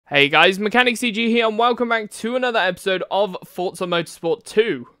Hey guys, Mechanic CG here, and welcome back to another episode of Forza Motorsport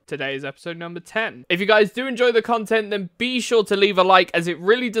 2. Today is episode number 10. If you guys do enjoy the content, then be sure to leave a like, as it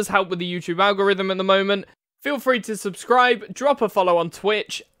really does help with the YouTube algorithm at the moment. Feel free to subscribe, drop a follow on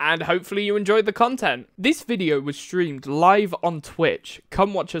Twitch, and hopefully you enjoyed the content. This video was streamed live on Twitch.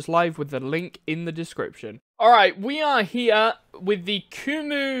 Come watch us live with the link in the description. Alright, we are here with the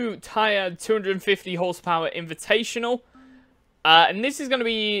Kumu Tire 250 horsepower Invitational. And this is going to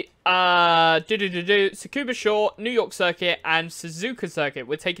be Tsukuba Short, New York Circuit, and Suzuka Circuit.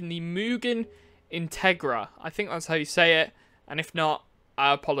 We're taking the Mugen Integra. I think that's how you say it. And if not,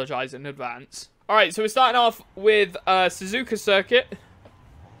 I apologize in advance. Alright, so we're starting off with Suzuka Circuit.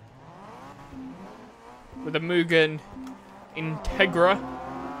 With the Mugen Integra.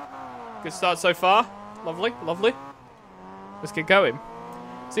 Good start so far. Lovely, lovely. Let's get going.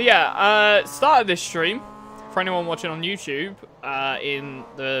 So yeah, started this stream. For anyone watching on YouTube, in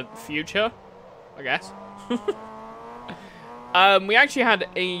the future, I guess. We actually had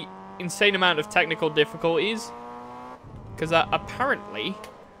a insane amount of technical difficulties. Because apparently...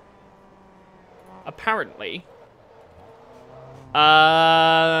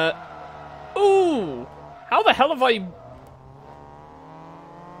 Ooh! How the hell have I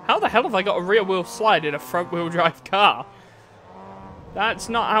got a rear wheel slide in a front wheel drive car? That's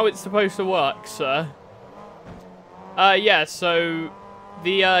not how it's supposed to work, sir. Yeah, so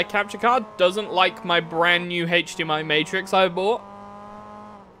the capture card doesn't like my brand new HDMI matrix I bought.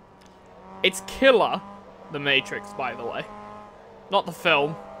 It's killer, the matrix, by the way. Not the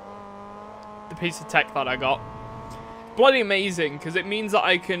film. The piece of tech that I got. Bloody amazing, because it means that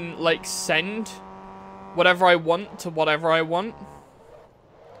I can, like, send whatever I want to whatever I want.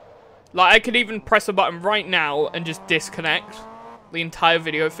 Like, I could even press a button right now and just disconnect the entire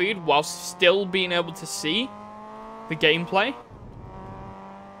video feed while still being able to see the gameplay.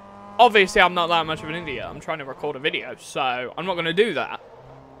 Obviously, I'm not that much of an idiot. I'm trying to record a video, so I'm not going to do that.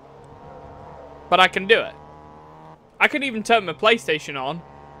 But I can do it. I could even turn my PlayStation on,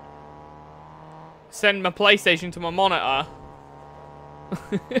 send my PlayStation to my monitor,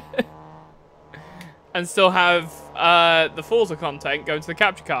 and still have the Forza content go to the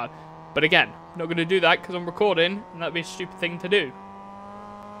capture card. But again, I'm not going to do that because I'm recording, and that'd be a stupid thing to do.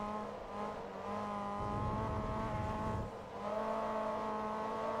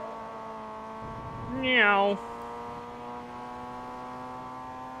 Meow.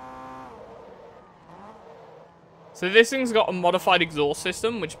 So this thing's got a modified exhaust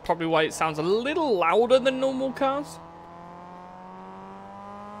system, which is probably why it sounds a little louder than normal cars.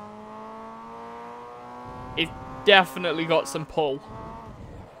 It's definitely got some pull.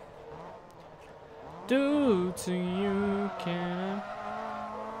 Do to you can.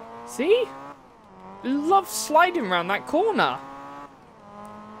 See? Love sliding around that corner.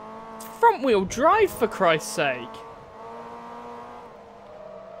 Front wheel drive, for Christ's sake.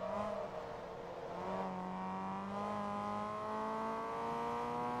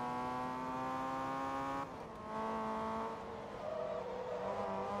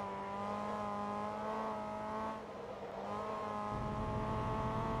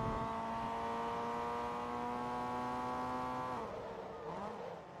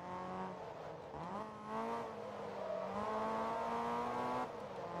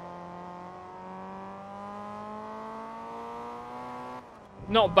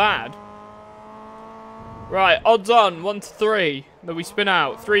 Not bad. Right, odds on, 1 to 3. That we spin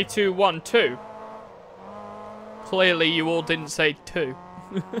out. 3, 2, 1, 2. Clearly, you all didn't say 2.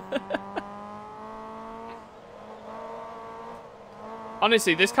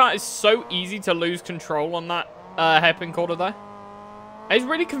 Honestly, this car is so easy to lose control on that hairpin corner there. It's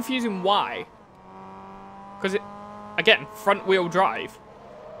really confusing why. Because it, again, front wheel drive.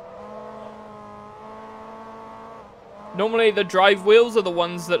 Normally, the drive wheels are the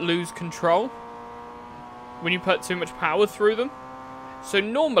ones that lose control when you put too much power through them. So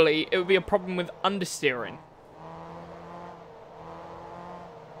normally, it would be a problem with understeering.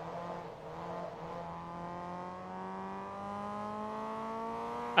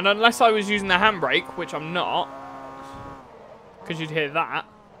 And unless I was using the handbrake, which I'm not, because you'd hear that.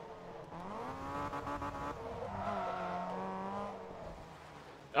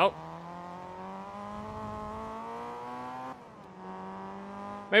 Oh.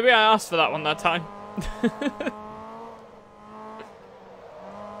 Maybe I asked for that one that time.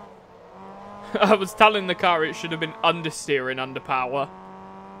 I was telling the car it should have been understeering under power.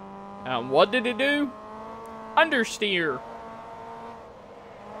 And what did it do? Understeer.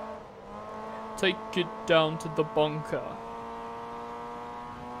 Take it down to the bunker.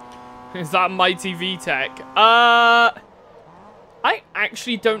 Is that Mighty VTEC? I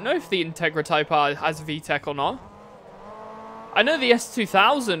actually don't know if the Integra Type R has VTEC or not. I know the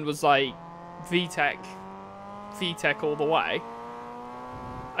S2000 was like VTEC all the way.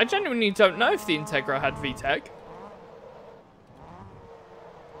 I genuinely don't know if the Integra had VTEC.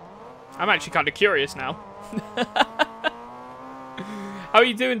 I'm actually kind of curious now. How are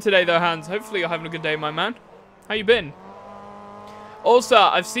you doing today though, Hans? Hopefully you're having a good day, my man. How you been? Also,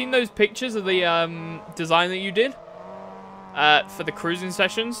 I've seen those pictures of the design that you did for the cruising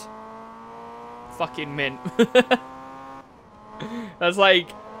sessions. Fucking mint. That's like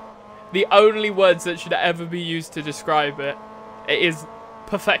the only words that should ever be used to describe it. It is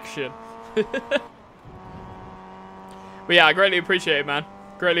perfection. But yeah, I greatly appreciate it, man.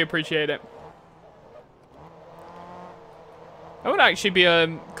 Greatly appreciate it. That would actually be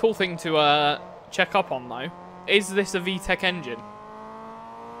a cool thing to check up on, though. Is this a VTEC engine?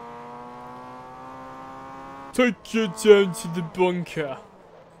 Take you down to the bunker.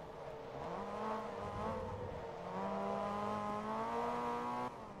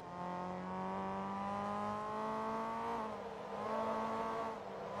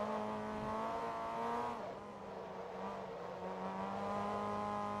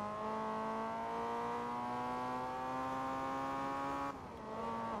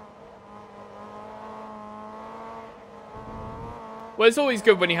 Well, it's always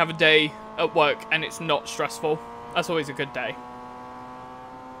good when you have a day at work and it's not stressful. That's always a good day.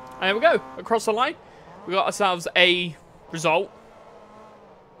 And there we go. Across the line, we got ourselves a result.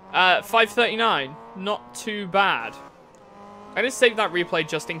 5:39. Not too bad. I just saved that replay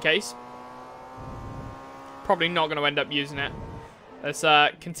just in case. Probably not going to end up using it. Let's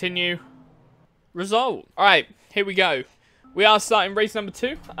continue. Result. Alright, here we go. We are starting race number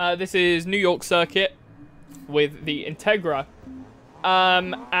 2. This is New York Circuit with the Integra.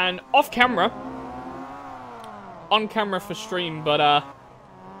 And off camera, on camera for stream, but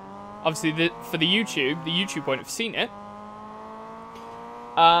obviously for the YouTube won't have seen it.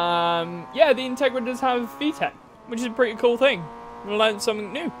 Yeah, the Integra does have VTEC, which is a pretty cool thing. We learned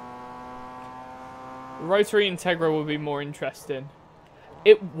something new. Rotary Integra would be more interesting.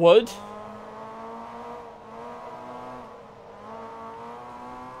 It would.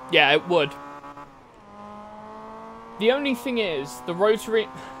 Yeah, it would. The only thing is, the rotary...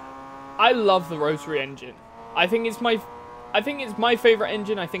 I love the rotary engine. I think it's my favorite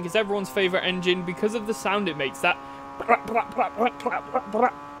engine. I think it's everyone's favorite engine because of the sound it makes. That...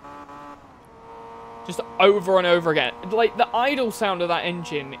 just over and over again. Like, the idle sound of that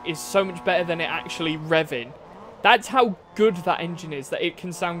engine is so much better than it actually revving. That's how good that engine is, that it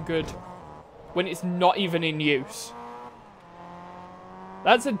can sound good when it's not even in use.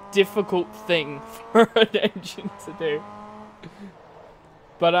 That's a difficult thing for an engine to do.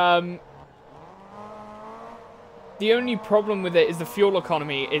 But, the only problem with it is the fuel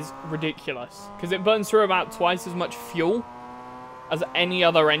economy is ridiculous. Because it burns through about twice as much fuel as any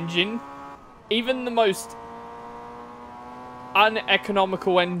other engine. Even the most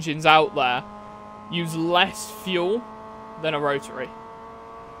uneconomical engines out there use less fuel than a rotary.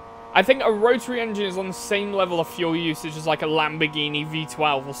 I think a rotary engine is on the same level of fuel usage as like a Lamborghini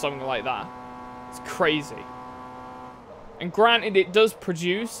V12 or something like that. It's crazy. And granted, it does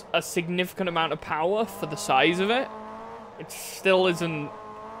produce a significant amount of power for the size of it. It still isn't,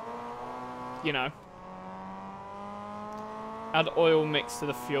 you know. Add oil mix to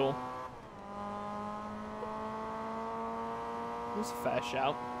the fuel. That's a fair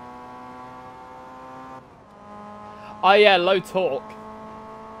shout. Oh yeah, low torque.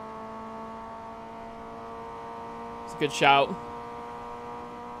 It's a good shout.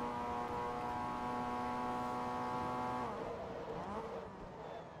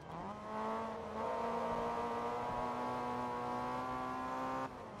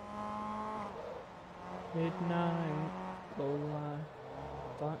 Midnight, low light,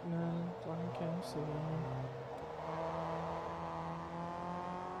 darkness, I can see.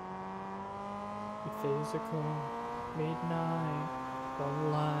 Be physical, midnight, low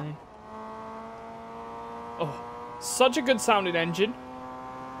light. Oh, such a good sounding engine.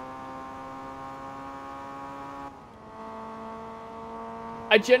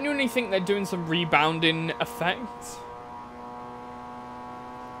 I genuinely think they're doing some rebounding effects.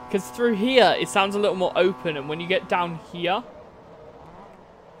 Because through here, it sounds a little more open, and when you get down here...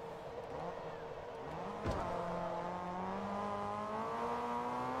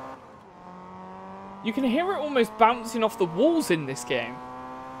 you can hear it almost bouncing off the walls in this game.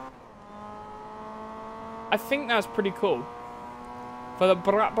 I think that's pretty cool. For the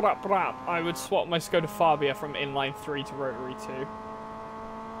brap brap brap, I would swap my Skoda Fabia from inline 3 to rotary 2.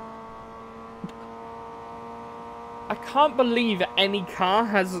 I can't believe any car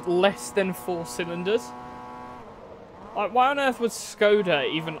has less than 4 cylinders. Like, why on earth would Skoda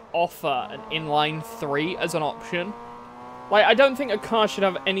even offer an inline 3 as an option? Like, I don't think a car should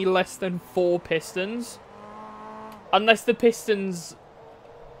have any less than 4 pistons. Unless the pistons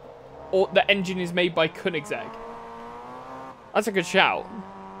or the engine is made by Koenigsegg. That's a good shout.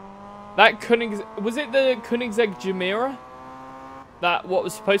 That Koenigsegg... Was it the Koenigsegg Jumeirah? That what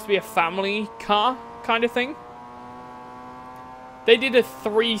was supposed to be a family car kind of thing? They did a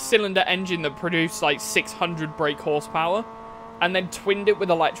 3-cylinder engine that produced like 600 brake horsepower. And then twinned it with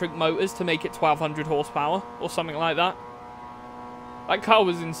electric motors to make it 1200 horsepower. Or something like that. That car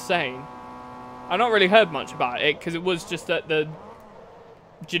was insane. I've not really heard much about it. Because it was just at the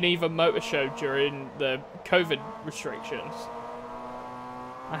Geneva Motor Show during the COVID restrictions.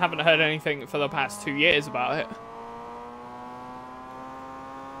 I haven't heard anything for the past 2 years about it.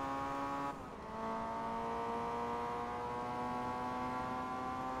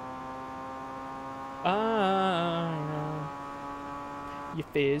 You're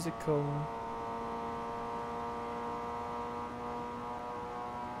physical.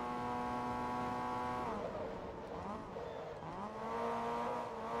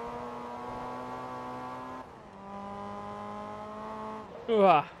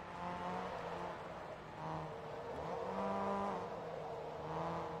 Ooh.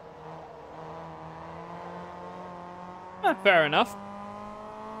 Fair enough.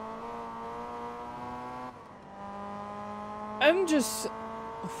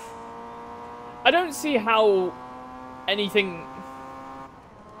 I don't see how anything...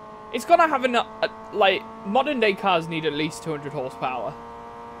 It's gotta have enough... like, modern day cars need at least 200 horsepower.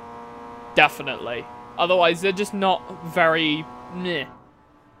 Definitely. Otherwise, they're just not very... meh.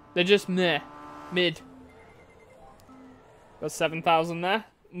 They're just meh. Mid. Got 7,000 there.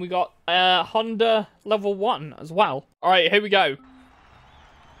 We got Honda level 1 as well. Alright, here we go.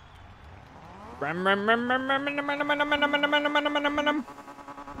 I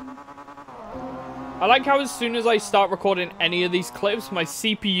like how as soon as I start recording any of these clips, my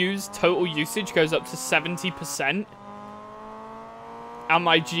CPU's total usage goes up to 70%. And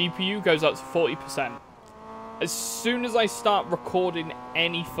my GPU goes up to 40%. As soon as I start recording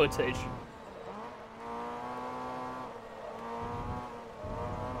any footage.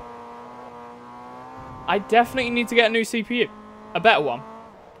 I definitely need to get a new CPU. A better one.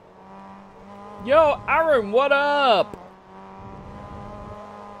 Yo, Aaron, what up?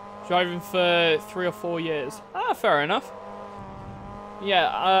 Driving for 3 or 4 years. Ah, fair enough.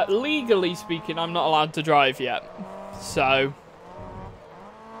 Yeah, legally speaking, I'm not allowed to drive yet. So,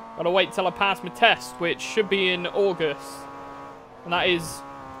 gotta wait till I pass my test, which should be in August. And that is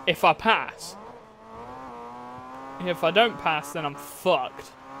if I pass. If I don't pass, then I'm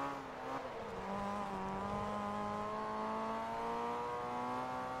fucked.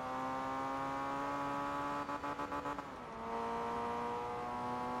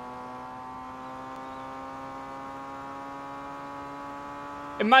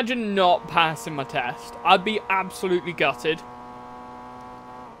 Imagine not passing my test. I'd be absolutely gutted.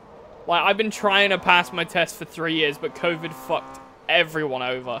 Like, I've been trying to pass my test for 3 years, but COVID fucked everyone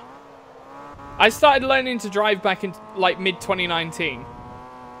over. I started learning to drive back in, like, mid-2019.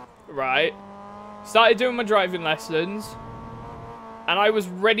 Right? Started doing my driving lessons. And I was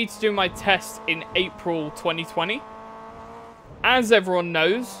ready to do my test in April 2020. As everyone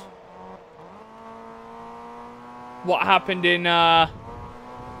knows, what happened in,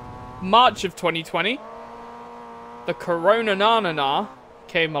 March of 2020, the Corona na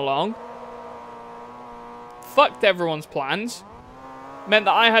came along, fucked everyone's plans, meant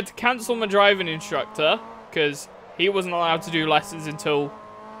that I had to cancel my driving instructor, because he wasn't allowed to do lessons until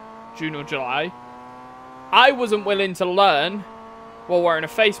June or July. I wasn't willing to learn while wearing a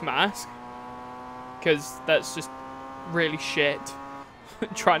face mask, because that's just really shit,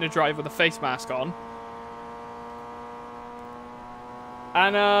 trying to drive with a face mask on.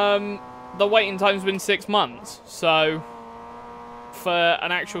 And, the waiting time's been 6 months, so, for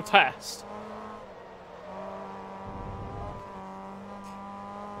an actual test.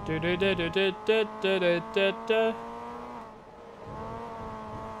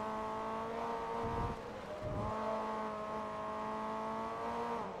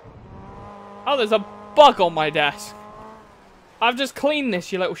 Oh, there's a bug on my desk. I've just cleaned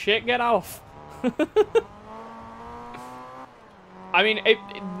this, you little shit. Get off. I mean,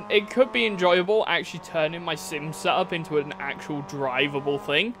 it could be enjoyable actually turning my sim setup into an actual drivable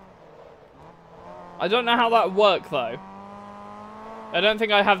thing. I don't know how that would work, though. I don't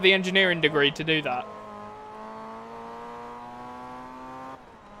think I have the engineering degree to do that.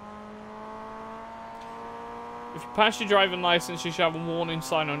 If you pass your driving license, you should have a warning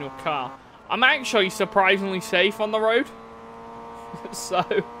sign on your car. I'm actually surprisingly safe on the road. So...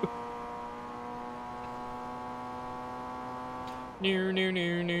 Yeah,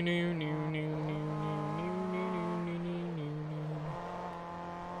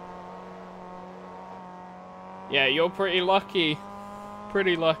 you're pretty lucky.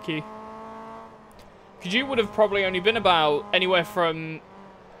 Pretty lucky. Because you would have probably only been about anywhere from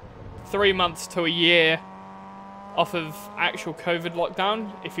 3 months to a year off of actual COVID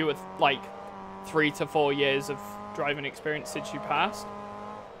lockdown. If you were like 3 to 4 years of driving experience since you passed.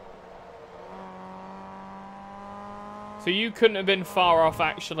 So you couldn't have been far off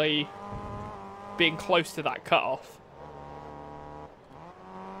actually being close to that cutoff.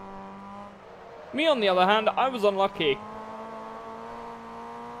 Me, on the other hand, I was unlucky.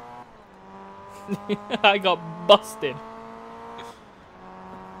 I got busted.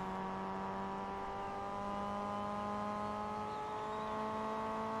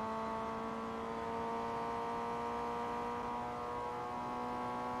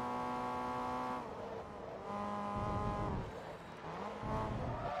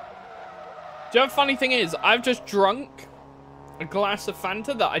 Do you know what the funny thing is? I've just drunk a glass of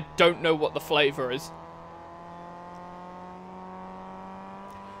Fanta that I don't know what the flavour is.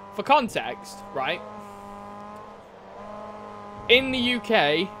 For context, right? In the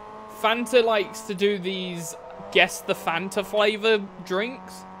UK, Fanta likes to do these guess the Fanta flavour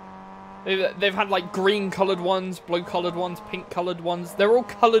drinks. They've had like green coloured ones, blue coloured ones, pink coloured ones. They're all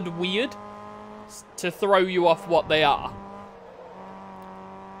coloured weird to throw you off what they are.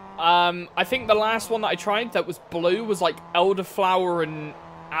 I think the last one that I tried that was blue was like elderflower and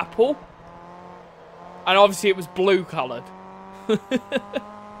apple. And obviously it was blue coloured.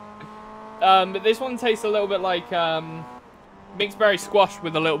 But this one tastes a little bit like mixed berry squash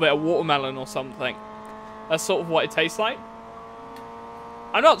with a little bit of watermelon or something. That's sort of what it tastes like.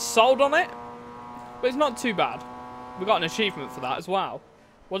 I'm not sold on it, but it's not too bad. We got an achievement for that as well.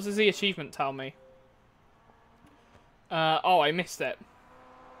 What does the achievement tell me? Oh, I missed it.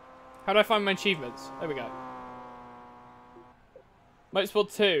 How do I find my achievements? There we go.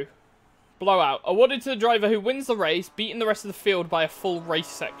 Motorsport 2. Blowout. Awarded to the driver who wins the race, beating the rest of the field by a full race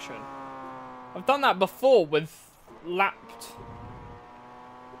section. I've done that before with lapped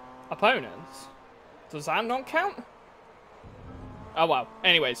opponents. Does that not count? Oh, well.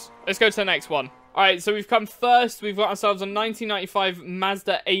 Anyways, let's go to the next one. Alright, so we've come first. We've got ourselves a 1995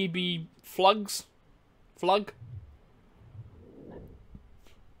 Mazda AB Flugs. Flug.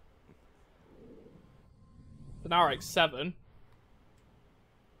 An RX-7.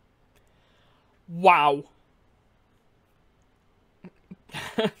 Wow.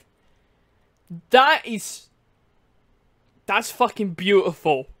 That's fucking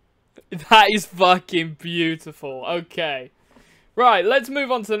beautiful. That is fucking beautiful. Okay. Right, let's move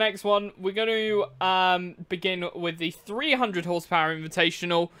on to the next one. We're going to begin with the 300 horsepower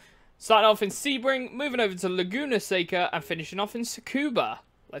Invitational. Starting off in Sebring, moving over to Laguna, Seca, and finishing off in Tsukuba.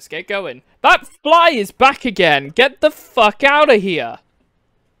 Let's get going. That fly is back again. Get the fuck out of here.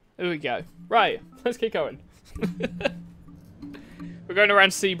 There we go. Right, let's get going. We're going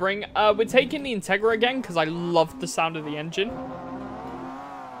around Sebring. We're taking the Integra again because I love the sound of the engine.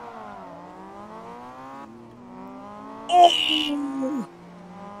 Oh!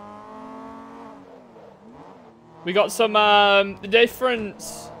 We got some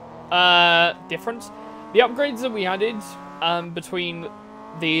difference. The upgrades that we added between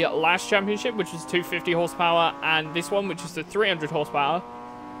the last championship, which was 250 horsepower, and this one, which is the 300 horsepower.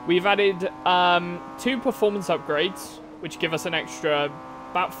 We've added 2 performance upgrades, which give us an extra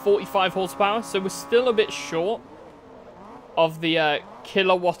about 45 horsepower. So we're still a bit short of the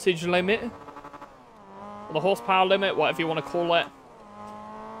kilowattage limit, or the horsepower limit, whatever you want to call it.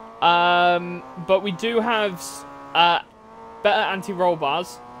 But we do have better anti-roll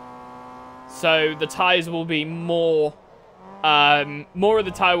bars, so the tires will be more of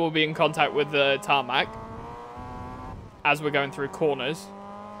the tire will be in contact with the tarmac as we're going through corners.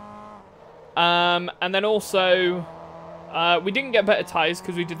 And then also, we didn't get better tires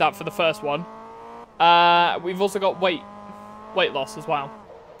because we did that for the first one. We've also got weight loss as well.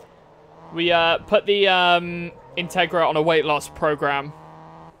 We put the Integra on a weight loss program.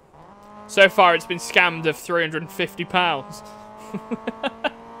 So far, it's been scammed of £350.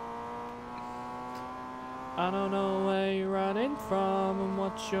 I don't know where you're running from and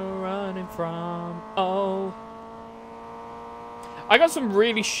what you're running from. Oh. I got some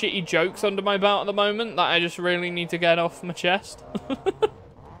really shitty jokes under my belt at the moment that I just really need to get off my chest.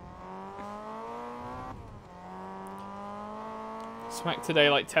 smacked today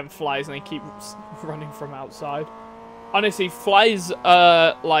like 10 flies and they keep running from outside. Honestly, flies,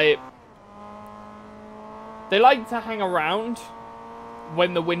 like... They like to hang around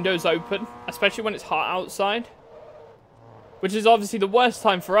when the window's open, especially when it's hot outside. Which is obviously the worst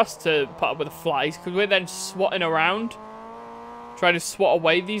time for us to put up with the flies, because we're then swatting around, trying to swat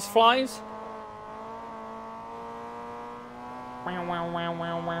away these flies.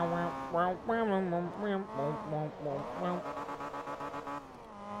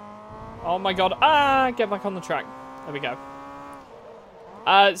 Oh my god. Ah, get back on the track. There we go.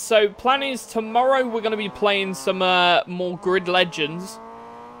 So, plan is tomorrow we're going to be playing some more Grid Legends.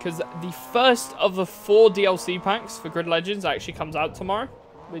 Because the first of the 4 DLC packs for Grid Legends actually comes out tomorrow.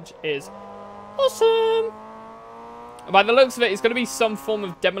 Which is awesome. By the looks of it, it's going to be some form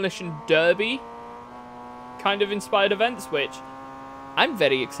of Demolition Derby kind of inspired events, which I'm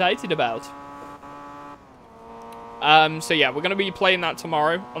very excited about. So yeah, we're going to be playing that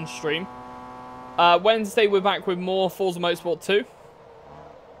tomorrow on stream. Wednesday, we're back with more Forza Motorsport 2.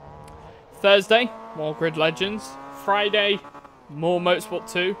 Thursday, more Grid Legends. Friday, more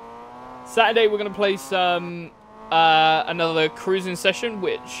Motorsport 2. Saturday, we're going to play some another cruising session,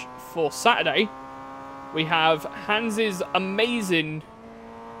 which for Saturday, we have Hans's amazing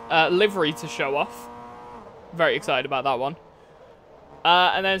livery to show off. Very excited about that one.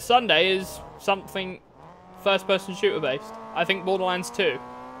 And then Sunday is something first-person shooter based. I think Borderlands 2.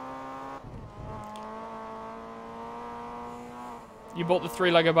 You bought the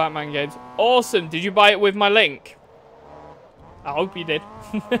 3 Lego Batman games. Awesome. Did you buy it with my link? I hope you did.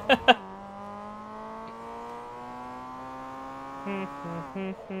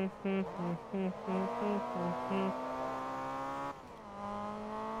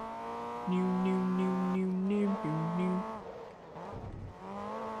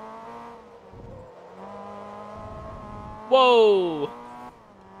 Whoa!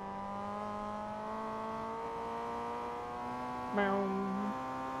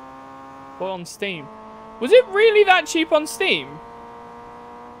 Bought on Steam. Was it really that cheap on Steam?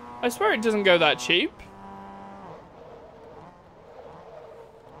 I swear it doesn't go that cheap.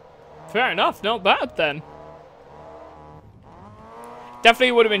 Fair enough, not bad then.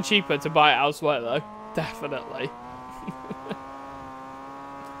 Definitely would have been cheaper to buy it elsewhere though. Definitely.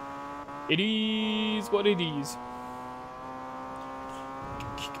 It is what it is.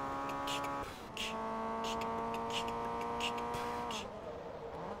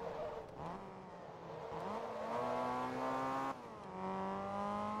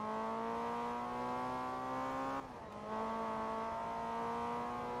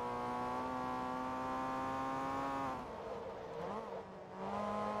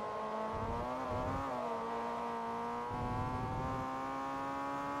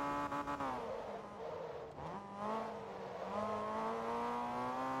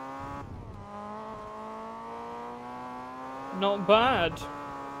 Not bad.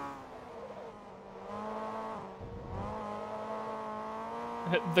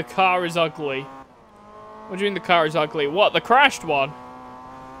 The car is ugly. What do you mean the car is ugly? What, the crashed one?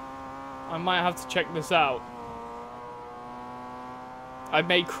 I might have to check this out. I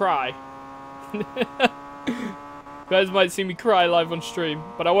may cry. You guys might see me cry live on stream,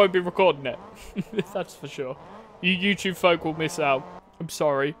 but I won't be recording it. That's for sure. You YouTube folk will miss out. I'm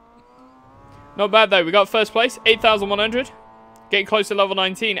sorry. Not bad though. We got first place, 8,100. Getting close to level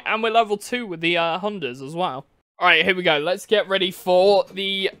 19, and we're level 2 with the Hondas as well. Alright, here we go. Let's get ready for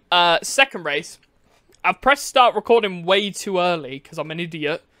the second race. I've pressed start recording way too early, because I'm an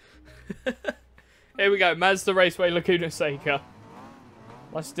idiot. Here we go. Mazda Raceway Laguna Seca.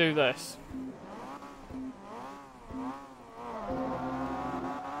 Let's do this.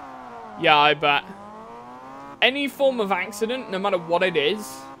 Yeah, I bet. Any form of accident, no matter what it is,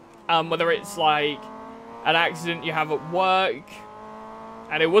 whether it's like an accident you have at work,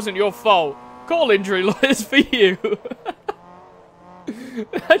 and it wasn't your fault, call injury lawyers for you.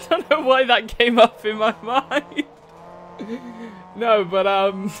 I don't know why that came up in my mind. No, but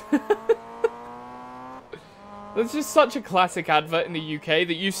there's just such a classic advert in the UK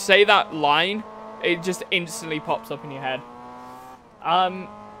that you say that line, it just instantly pops up in your head.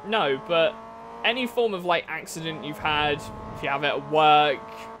 No, but any form of like accident you've had, if you have it at work,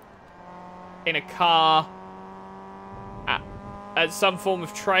 in a car, at some form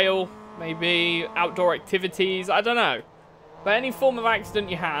of trail, maybe outdoor activities, I don't know. But any form of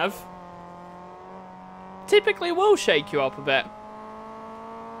accident you have typically will shake you up a bit.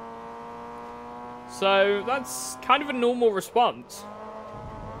 So that's kind of a normal response.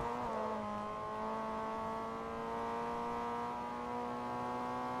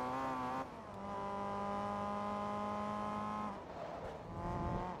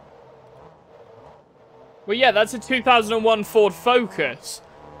 Well, yeah, that's a 2001 Ford Focus.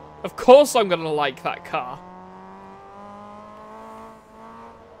 Of course I'm going to like that car.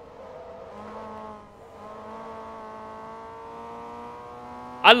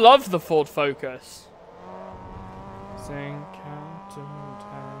 I love the Ford Focus.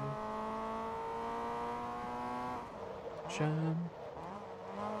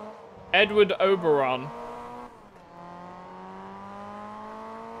 Edward Oberon.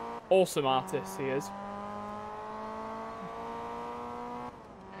 Awesome artist he is.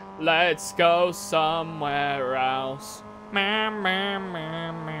 Let's go somewhere else.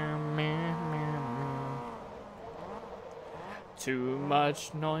 Too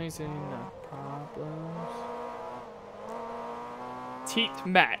much noise in the problems. Teeth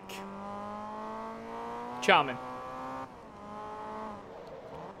MECH. Charming.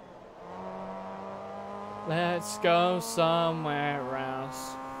 Let's go somewhere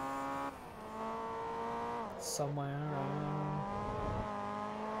else. Somewhere else.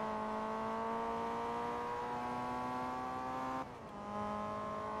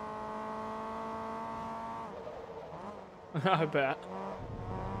 I bet.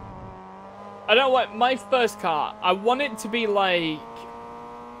 I don't want my first car. I want it to be like...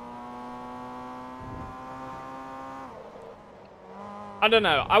 I don't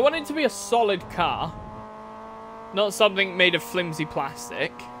know. I want it to be a solid car. Not something made of flimsy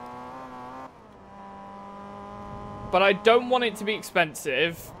plastic. But I don't want it to be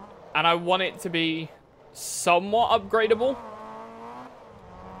expensive. And I want it to be somewhat upgradable.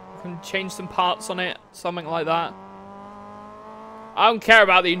 I can change some parts on it. Something like that. I don't care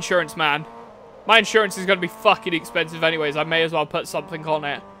about the insurance, man. My insurance is going to be fucking expensive anyways. I may as well put something on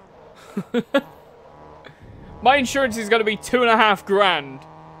it. My insurance is going to be $2.5 grand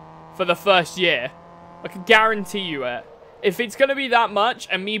for the first year. I can guarantee you it. If it's going to be that much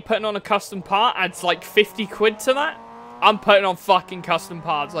and me putting on a custom part adds like 50 quid to that, I'm putting on fucking custom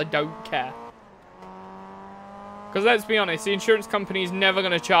parts. I don't care. Because let's be honest, the insurance company is never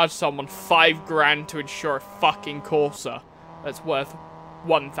going to charge someone 5 grand to insure a fucking Corsa that's worth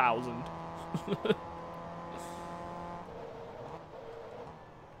 1,000.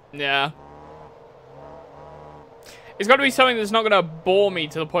 Yeah. It's got to be something that's not going to bore me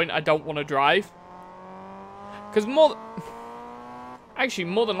to the point I don't want to drive. Because actually,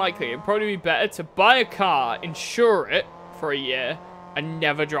 more than likely, it'd probably be better to buy a car, insure it for a year, and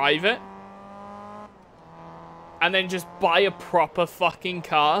never drive it. And then just buy a proper fucking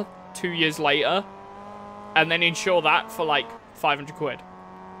car 2 years later. And then insure that for like 500 quid.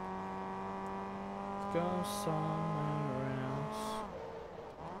 Let's go somewhere else.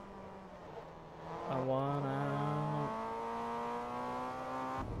 I wanna...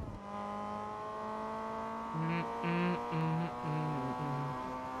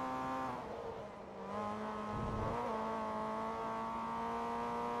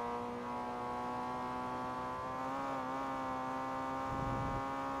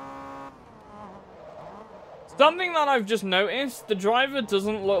 Something that I've just noticed, the driver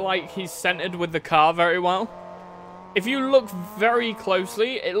doesn't look like he's centered with the car very well. If you look very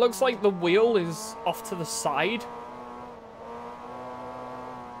closely, it looks like the wheel is off to the side.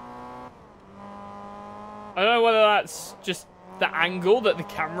 I don't know whether that's just the angle that the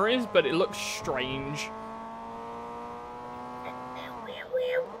camera is, but it looks strange.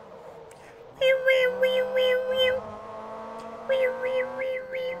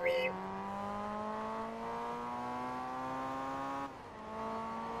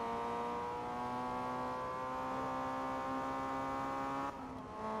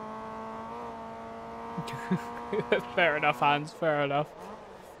 Fair enough, Hans. Fair enough.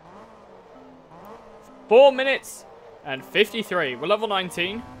 4 minutes and 53. We're level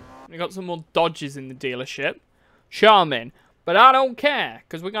 19. We got some more Dodges in the dealership. Charming. But I don't care,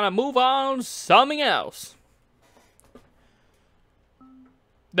 because we're going to move on to something else.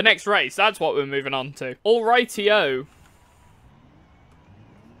 The next race, that's what we're moving on to. Alrighty-o.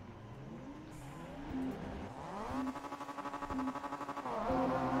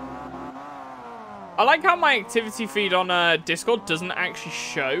 I like how my activity feed on Discord doesn't actually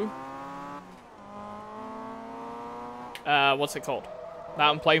show. What's it called? That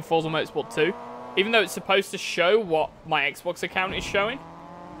I'm playing Forza Motorsport 2. Even though it's supposed to show what my Xbox account is showing.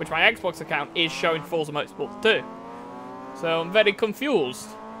 Which my Xbox account is showing Forza Motorsport 2. So I'm very confused.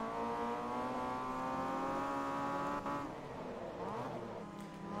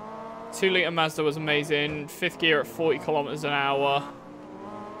 Two-litre Mazda was amazing. 5th gear at 40 kilometers an hour.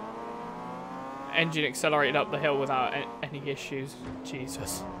 Engine accelerated up the hill without any issues.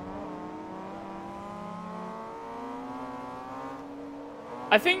 Jesus.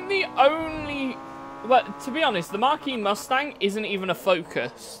 I think the only But to be honest, the Marquis Mustang isn't even a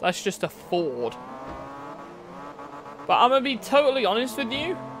Focus. That's just a Ford. But I'm going to be totally honest with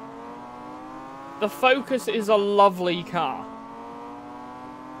you. The Focus is a lovely car.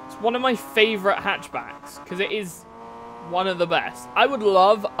 It's one of my favourite hatchbacks, because it is one of the best. I would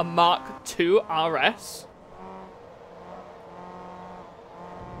love a Mark II RS.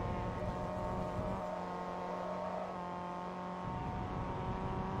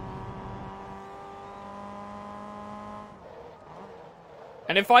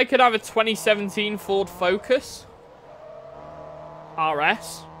 And if I could have a 2017 Ford Focus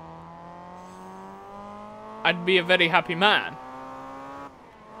RS, I'd be a very happy man.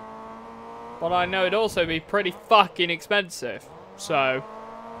 But I know it'd also be pretty fucking expensive. So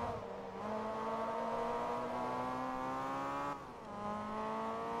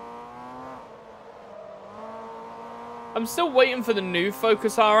I'm still waiting for the new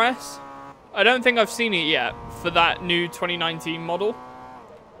Focus RS. I don't think I've seen it yet for that new 2019 model.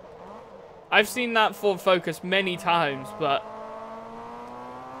 I've seen that Ford Focus many times, but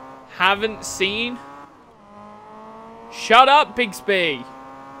haven't seen. Shut up, Bigsby.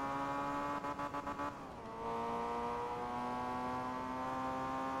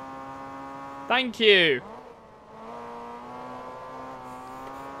 Thank you.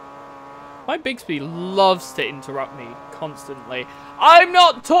 My Bigsby loves to interrupt me constantly. I'm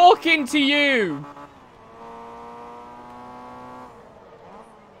not talking to you.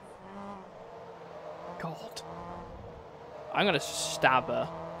 God. I'm gonna stab her.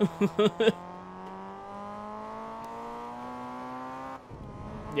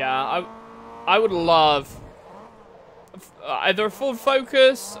 Yeah, I would love either a Ford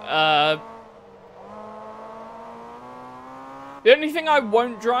Focus. The only thing I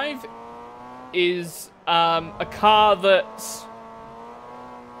won't drive is a car that's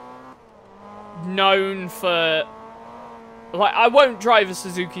known for, like, I won't drive a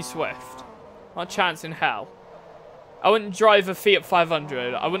Suzuki Swift. Not a chance in hell. I wouldn't drive a Fiat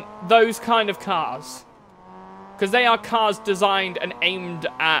 500. I wouldn't, those kind of cars. Because they are cars designed and aimed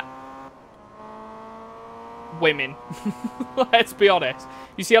at women. Let's be honest.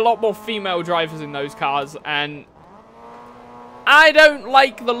 You see a lot more female drivers in those cars, and I don't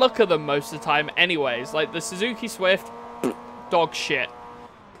like the look of them most of the time anyways. Like the Suzuki Swift, dog shit.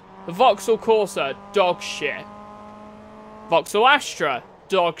 The Vauxhall Corsa, dog shit. Vauxhall Astra,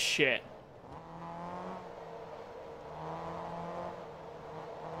 dog shit.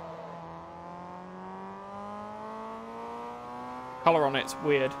 Color on it's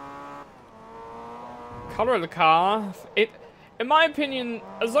weird. Color of the car, in my opinion,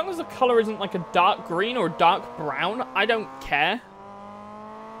 as long as the color isn't like a dark green or dark brown, I don't care.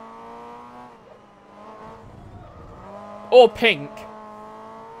 Or pink.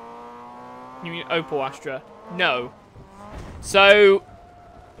 You mean Opel Astra? No. So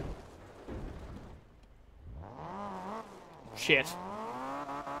shit.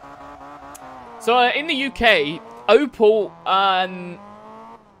 So in the UK, Opel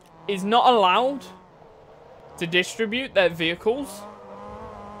is not allowed to distribute their vehicles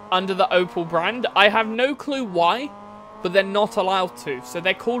under the Opel brand. I have no clue why, but they're not allowed to. So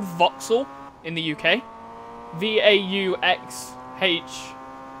they're called Vauxhall in the UK. Vauxhall.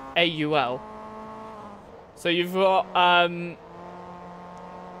 So you've got,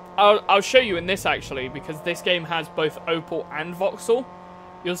 I'll show you in this actually, because this game has both Opel and Vauxhall.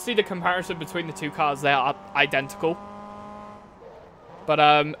 You'll see the comparison between the two cars. They are identical. But,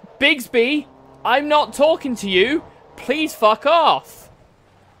 Bigsby, I'm not talking to you. Please fuck off.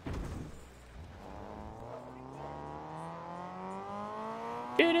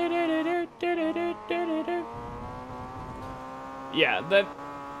 Yeah,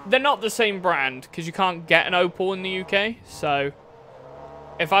 they're not the same brand, because you can't get an Opel in the UK. So,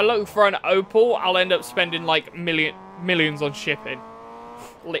 if I look for an Opel, I'll end up spending, like, millions on shipping.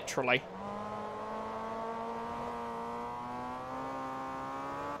 Literally.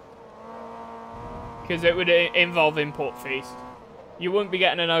 Because it would involve import fees. You wouldn't be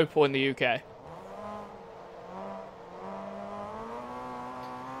getting an Opel in the UK.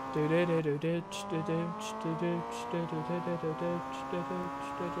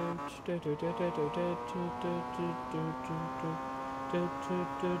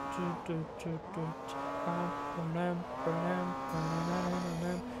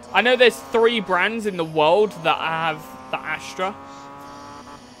 I know there's 3 brands in the world that have the Astra.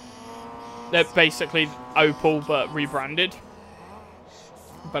 They're basically Opel but rebranded.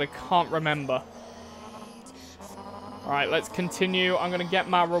 But I can't remember. Alright, let's continue. I'm going to get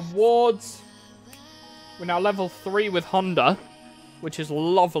my rewards. We're now level 3 with Honda, which is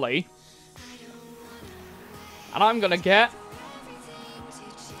lovely. And I'm going to get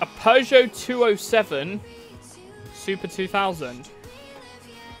a Peugeot 207 Super 2000.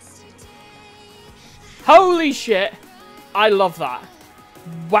 Holy shit. I love that.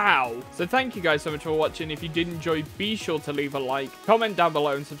 Wow. So thank you guys so much for watching. If you did enjoy, be sure to leave a like, comment down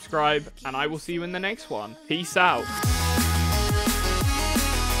below and subscribe. And I will see you in the next one. Peace out.